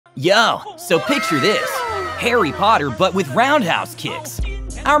Yo, so picture this. Harry Potter but with roundhouse kicks.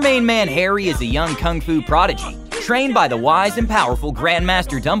 Our main man Harry is a young kung fu prodigy, trained by the wise and powerful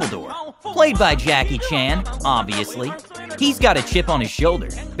Grandmaster Dumbledore, played by Jackie Chan, obviously. He's got a chip on his shoulder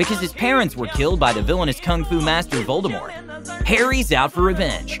because his parents were killed by the villainous kung fu master Voldemort. Harry's out for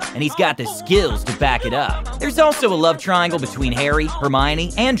revenge, and he's got the skills to back it up. There's also a love triangle between Harry,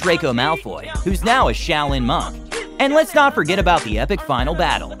 Hermione, and Draco Malfoy, who's now a Shaolin monk. And let's not forget about the epic final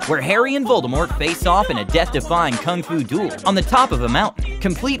battle, where Harry and Voldemort face off in a death-defying kung fu duel on the top of a mountain,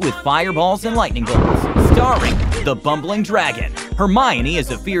 complete with fireballs and lightning bolts, starring the Bumbling Dragon. Hermione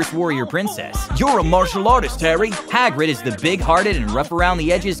is a fierce warrior princess. You're a martial artist, Harry. Hagrid is the big-hearted and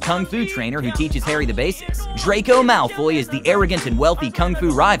rough-around-the-edges kung fu trainer who teaches Harry the basics. Draco Malfoy is the arrogant and wealthy kung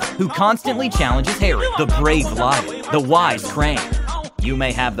fu rival who constantly challenges Harry. The brave lion, the wise crane. You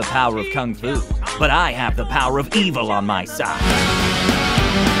may have the power of kung fu, but I have the power of evil on my side.